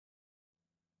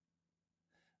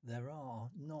There are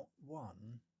not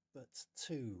one, but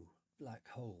two black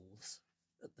holes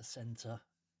at the centre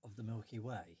of the Milky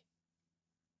Way.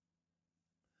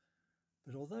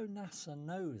 But although NASA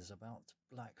knows about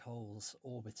black holes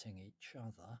orbiting each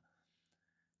other,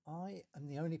 I am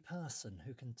the only person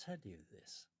who can tell you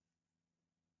this.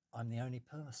 I'm the only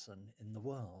person in the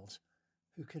world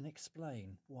who can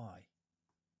explain why.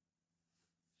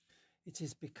 It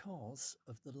is because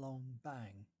of the long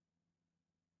bang.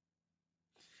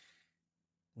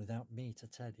 Without me to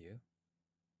tell you,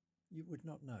 you would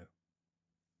not know.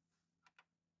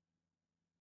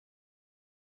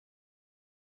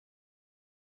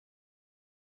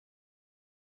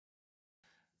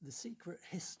 The secret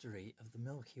history of the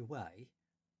Milky Way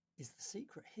is the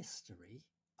secret history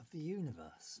of the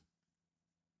universe.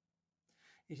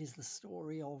 It is the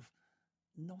story of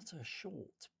not a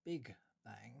short, big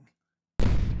bang,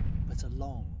 but a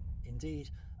long,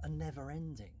 indeed a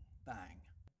never-ending bang.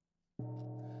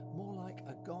 More like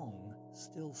a gong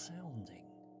still sounding.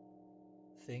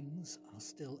 Things are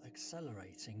still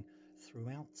accelerating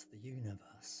throughout the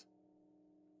universe.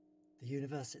 The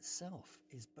universe itself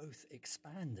is both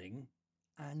expanding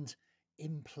and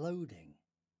imploding.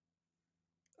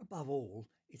 Above all,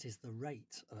 it is the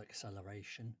rate of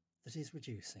acceleration that is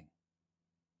reducing.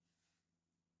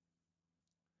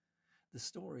 The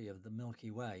story of the Milky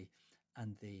Way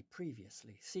and the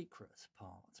previously secret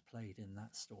part played in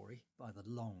that story by the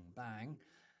long bang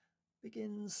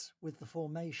begins with the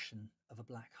formation of a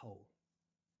black hole.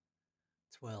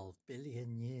 12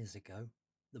 billion years ago,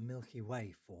 the Milky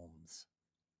Way forms.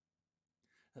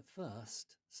 At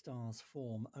first, stars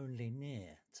form only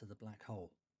near to the black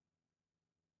hole.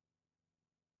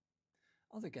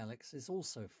 Other galaxies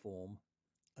also form,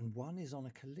 and one is on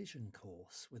a collision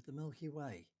course with the Milky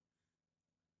Way.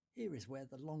 Here is where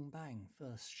the long bang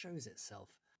first shows itself.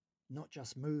 Not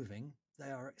just moving,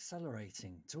 they are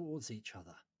accelerating towards each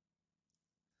other.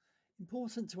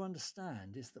 Important to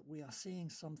understand is that we are seeing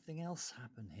something else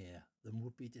happen here than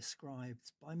would be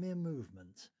described by mere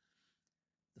movement.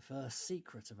 The first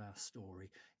secret of our story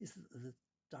is that the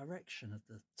direction of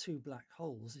the two black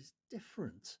holes is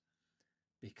different,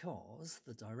 because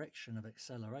the direction of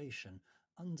acceleration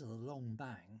under the long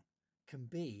bang can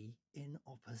be in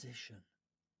opposition.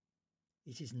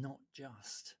 It is not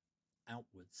just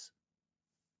outwards.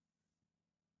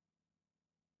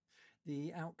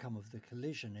 The outcome of the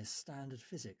collision is standard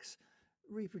physics,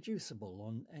 reproducible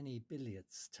on any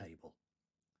billiards table.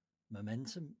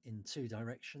 Momentum in two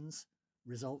directions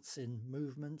results in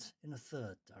movement in a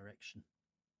third direction.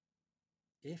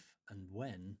 If and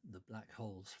when the black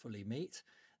holes fully meet,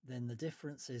 then the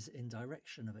differences in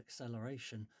direction of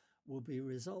acceleration will be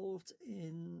resolved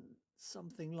in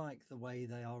something like the way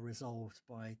they are resolved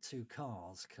by two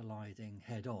cars colliding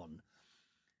head-on.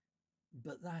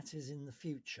 But that is in the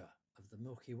future of the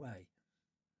Milky Way.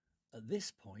 At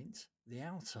this point, the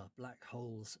outer black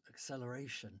hole's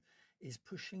acceleration is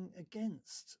pushing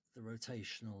against the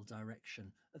rotational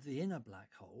direction of the inner black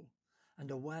hole and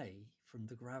away from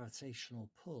the gravitational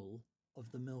pull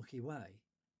of the Milky Way.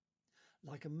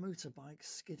 Like a motorbike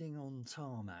skidding on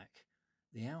tarmac,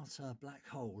 the outer black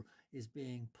hole is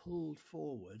being pulled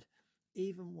forward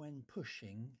even when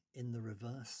pushing in the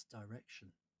reverse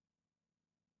direction.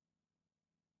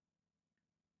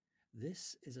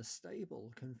 This is a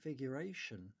stable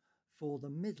configuration for the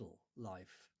middle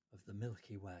life of the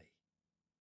Milky Way.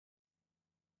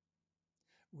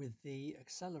 With the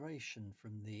acceleration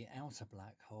from the outer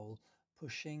black hole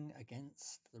pushing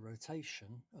against the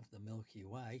rotation of the Milky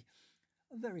Way,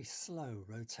 a very slow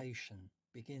rotation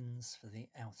begins for the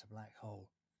outer black hole.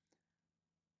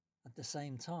 At the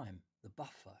same time, the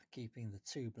buffer keeping the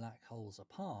two black holes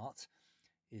apart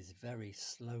is very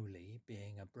slowly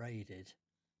being abraded.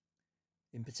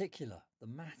 In particular, the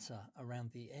matter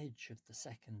around the edge of the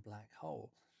second black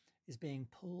hole is being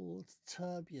pulled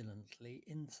turbulently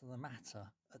into the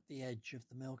matter at the edge of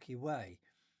the Milky Way,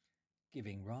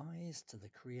 giving rise to the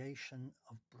creation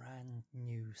of brand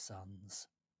new suns.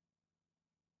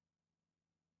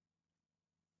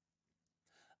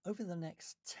 Over the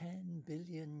next 10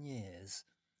 billion years,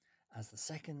 as the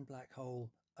second black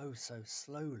hole oh so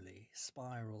slowly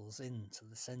spirals into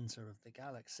the centre of the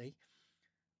galaxy,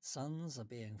 suns are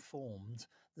being formed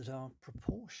that are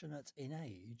proportionate in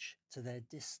age to their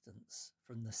distance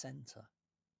from the centre.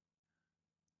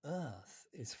 Earth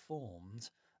is formed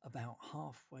about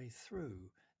halfway through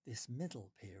this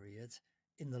middle period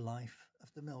in the life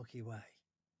of the Milky Way.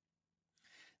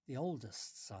 The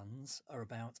oldest suns are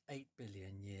about 8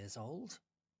 billion years old,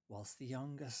 whilst the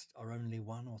youngest are only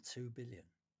 1 or 2 billion.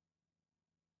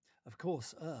 Of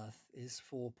course, Earth is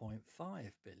 4.5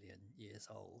 billion years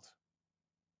old.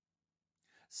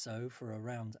 So, for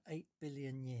around 8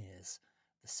 billion years,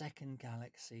 the second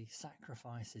galaxy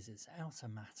sacrifices its outer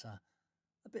matter,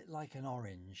 a bit like an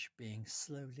orange being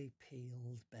slowly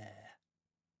peeled bare.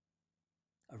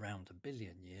 Around 1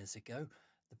 billion years ago,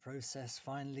 the process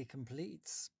finally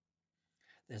completes.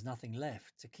 There's nothing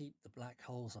left to keep the black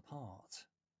holes apart.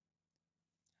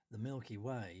 The Milky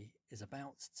Way is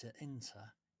about to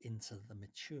enter into the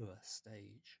mature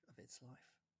stage of its life.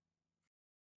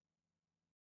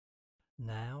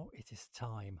 Now it is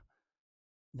time.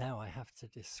 Now I have to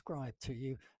describe to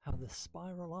you how the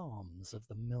spiral arms of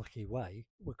the Milky Way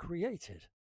were created,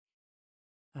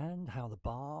 and how the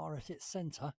bar at its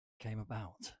centre came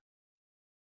about.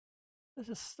 Let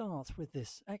us start with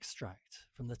this extract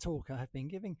from the talk I have been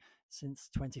giving since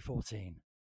 2014.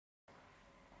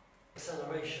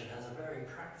 Acceleration has a very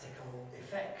practical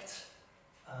effect,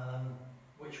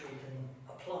 which we can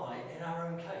apply in our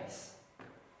own case.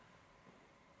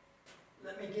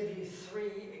 Let me give you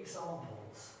 3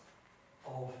 examples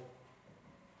of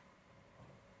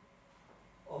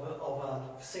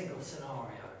a single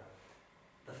scenario.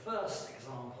 The first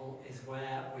example is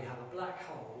where we have a black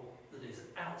hole that is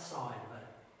outside of a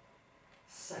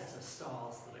set of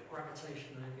stars that are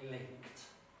gravitationally linked.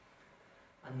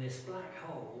 And this black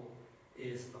hole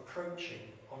is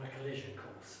approaching on a collision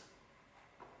course.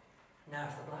 Now,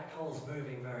 if the black hole is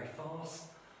moving very fast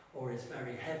or is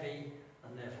very heavy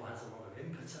and therefore has a lot of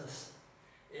impetus,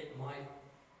 it might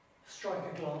strike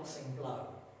a glancing blow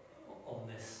on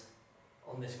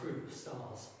this group of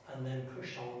stars and then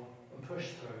push on and push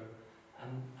through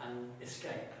and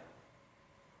escape.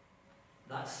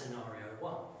 That's scenario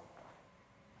 1.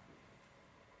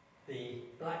 The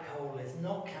black hole is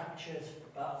not captured,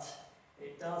 but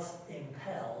it does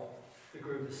impel the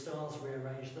group of stars,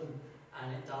 rearrange them,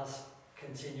 and it does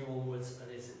continue onwards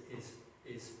and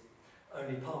is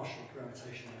only partially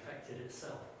gravitationally affected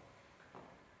itself.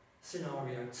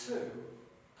 Scenario 2,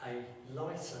 a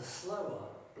lighter, slower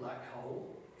black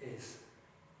hole is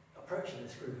approaching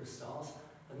this group of stars,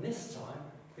 and this time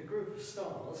the group of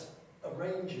stars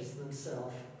arranges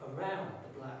themselves around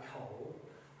the black hole,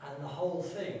 and the whole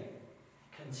thing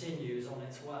continues on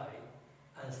its way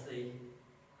as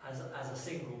a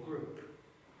single group.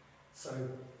 So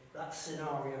that's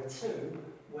scenario 2,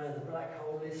 where the black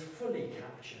hole is fully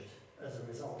captured as a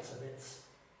result of its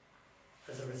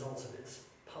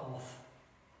path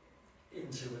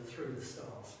into and through the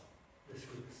stars, this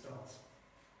group of stars.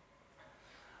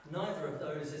 Neither of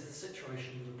those is the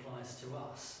situation that applies to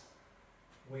us,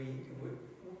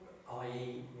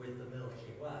 i.e. with the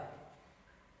Milky Way.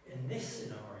 In this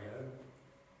scenario,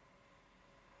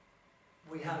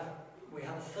 we have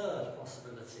a third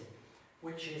possibility,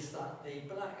 which is that the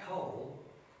black hole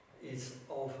is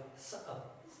of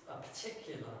a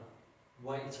particular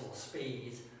weight or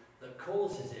speed that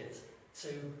causes it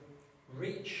to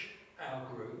reach our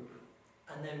group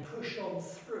and then push on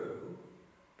through,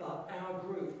 but our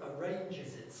group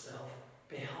arranges itself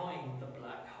behind the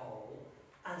black hole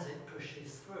as it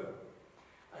pushes through.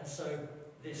 And so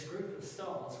this group of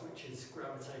stars, which is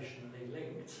gravitationally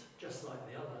linked, just like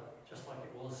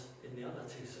it was in the other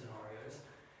 2 scenarios,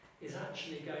 is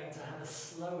actually going to have a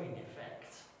slowing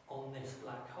effect on this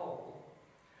black hole,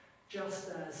 just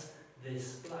as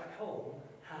this black hole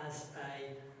has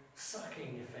a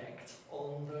sucking effect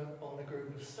on the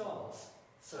group of stars.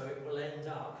 So it will end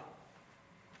up,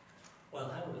 well,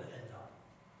 how will it end up?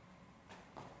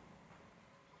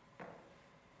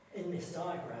 In this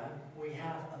diagram, we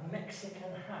have a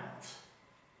Mexican hat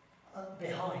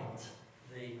behind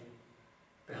the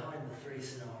 3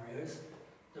 scenarios.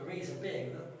 The reason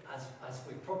being that, as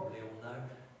we probably all know,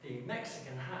 the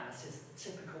Mexican hat is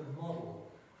the typical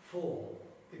model for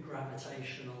the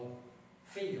gravitational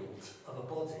field of a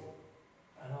body.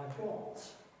 And I've got,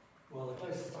 well, the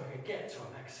closest I could get to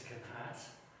a Mexican hat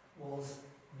was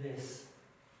this.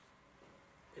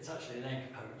 It's actually an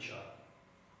egg poacher.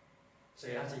 So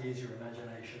you have to use your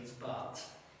imaginations, but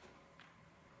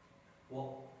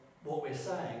what we're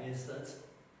saying is that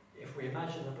if we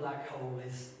imagine the black hole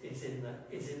is in the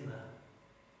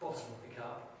bottom of the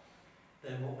cup,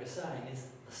 then what we're saying is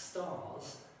that the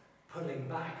stars pulling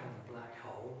back on the black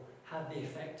hole have the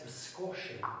effect of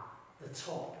squashing the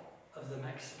top of the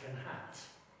Mexican hat,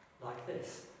 like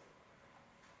this.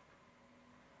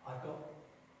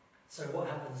 So what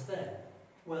happens then?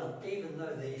 Well, even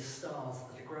though these stars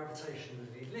that are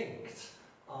gravitationally linked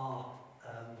are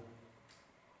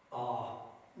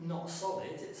not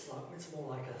solid, it's more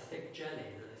like a thick jelly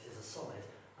than it is a solid.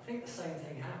 I think the same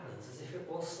thing happens as if it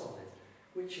was solid,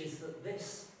 which is that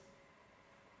this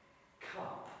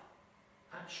cup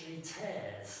actually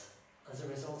tears as a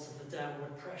result of the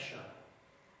downward pressure.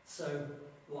 So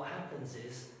what happens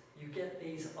is you get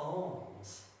these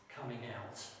arms coming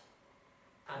out,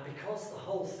 and because the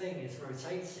whole thing is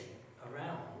rotating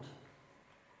around,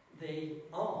 the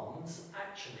arms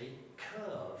actually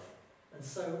curve, and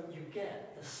so you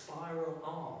get the spiral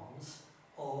arms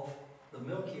of the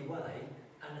Milky Way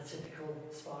and a typical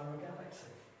spiral galaxy.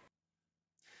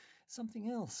 Something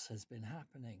else has been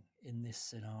happening in this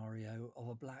scenario of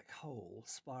a black hole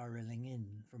spiralling in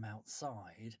from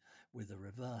outside with a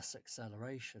reverse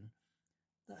acceleration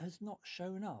that has not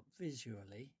shown up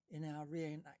visually in our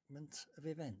reenactment of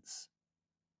events.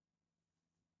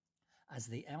 As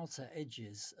the outer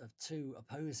edges of two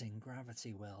opposing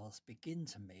gravity wells begin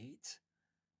to meet,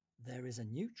 there is a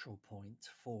neutral point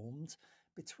formed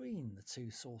between the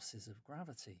two sources of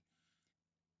gravity.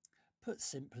 Put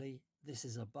simply, this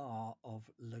is a bar of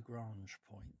Lagrange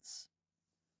points.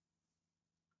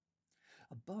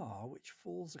 A bar which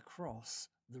falls across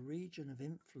the region of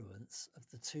influence of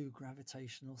the two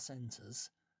gravitational centres,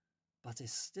 but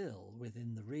is still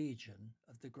within the region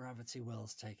of the gravity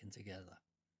wells taken together.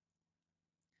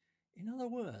 In other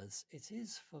words, it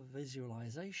is for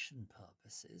visualization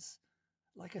purposes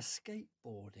like a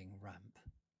skateboarding ramp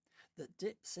that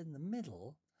dips in the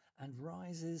middle and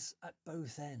rises at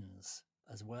both ends,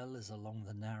 as well as along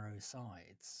the narrow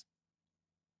sides.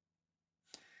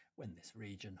 When this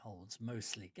region holds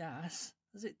mostly gas,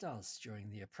 as it does during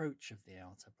the approach of the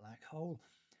outer black hole,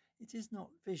 it is not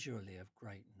visually of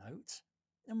great note,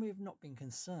 and we have not been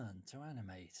concerned to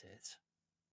animate it.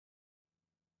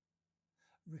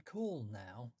 Recall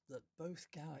now that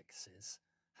both galaxies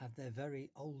have their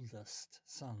very oldest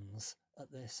suns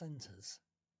at their centres.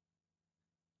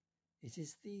 It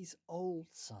is these old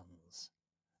suns,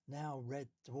 now red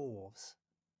dwarfs,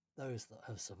 those that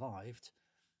have survived,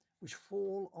 which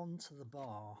fall onto the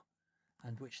bar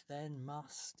and which then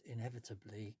must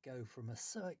inevitably go from a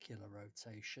circular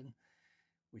rotation,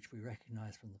 which we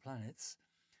recognise from the planets,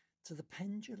 to the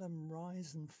pendulum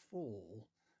rise and fall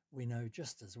we know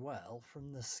just as well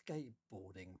from the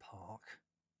skateboarding park.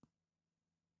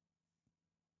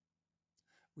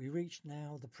 We reach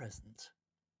now the present.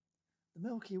 The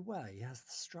Milky Way has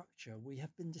the structure we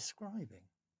have been describing.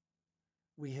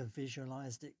 We have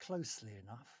visualised it closely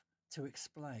enough to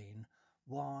explain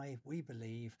why we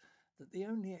believe that the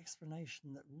only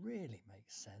explanation that really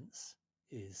makes sense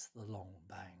is the long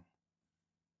bang.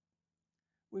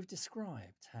 We've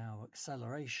described how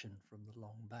acceleration from the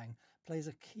long bang plays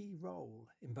a key role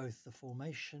in both the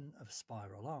formation of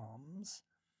spiral arms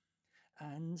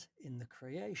and in the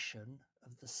creation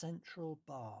of the central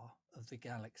bar of the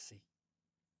galaxy.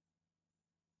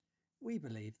 We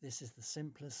believe this is the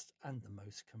simplest and the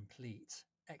most complete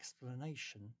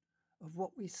explanation of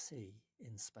what we see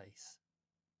in space.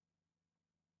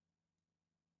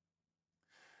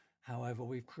 However,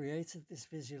 we've created this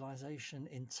visualization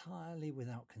entirely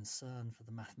without concern for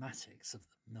the mathematics of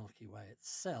the Milky Way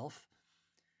itself.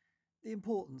 The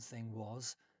important thing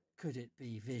was, could it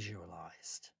be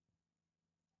visualized?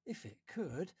 If it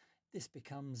could, this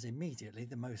becomes immediately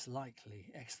the most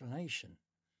likely explanation.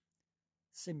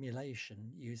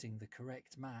 Simulation using the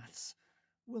correct maths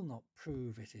will not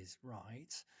prove it is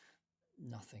right.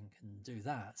 Nothing can do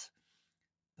that.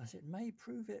 But it may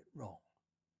prove it wrong.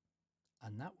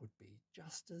 And that would be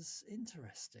just as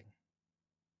interesting.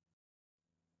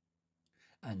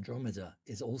 Andromeda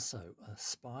is also a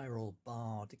spiral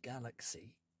barred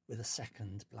galaxy with a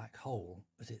second black hole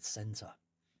at its centre.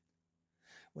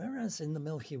 Whereas in the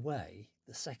Milky Way,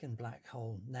 the second black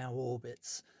hole now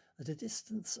orbits at a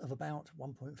distance of about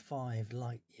 1.5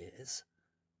 light years,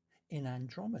 in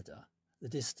Andromeda, the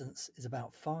distance is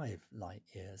about 5 light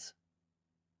years.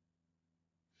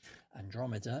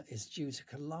 Andromeda is due to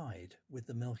collide with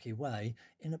the Milky Way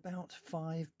in about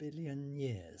 5 billion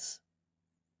years.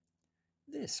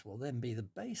 This will then be the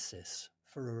basis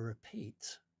for a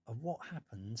repeat of what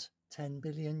happened 10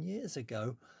 billion years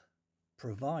ago,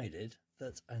 provided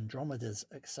that Andromeda's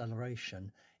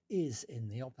acceleration is in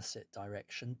the opposite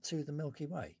direction to the Milky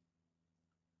Way.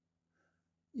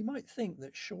 You might think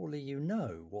that surely you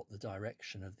know what the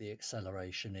direction of the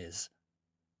acceleration is,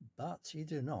 but you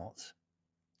do not.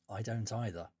 I don't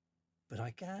either, but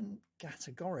I can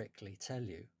categorically tell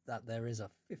you that there is a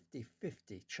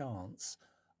 50-50 chance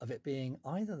of it being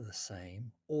either the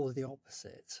same or the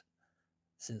opposite,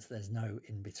 since there's no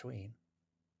in between.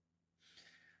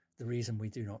 The reason we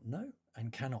do not know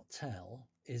and cannot tell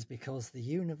is because the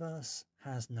universe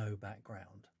has no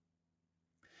background.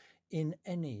 In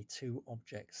any two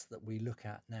objects that we look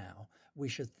at now, we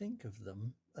should think of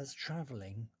them as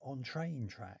travelling on train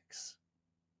tracks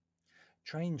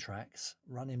Train tracks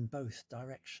run in both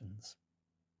directions.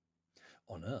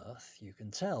 On Earth, you can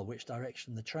tell which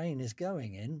direction the train is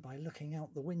going in by looking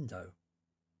out the window.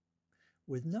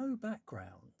 With no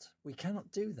background, we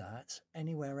cannot do that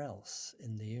anywhere else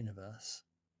in the universe.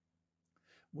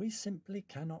 We simply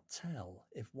cannot tell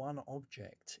if one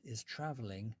object is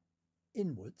travelling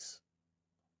inwards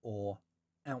or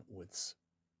outwards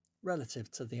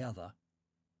relative to the other,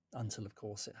 until of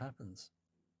course it happens.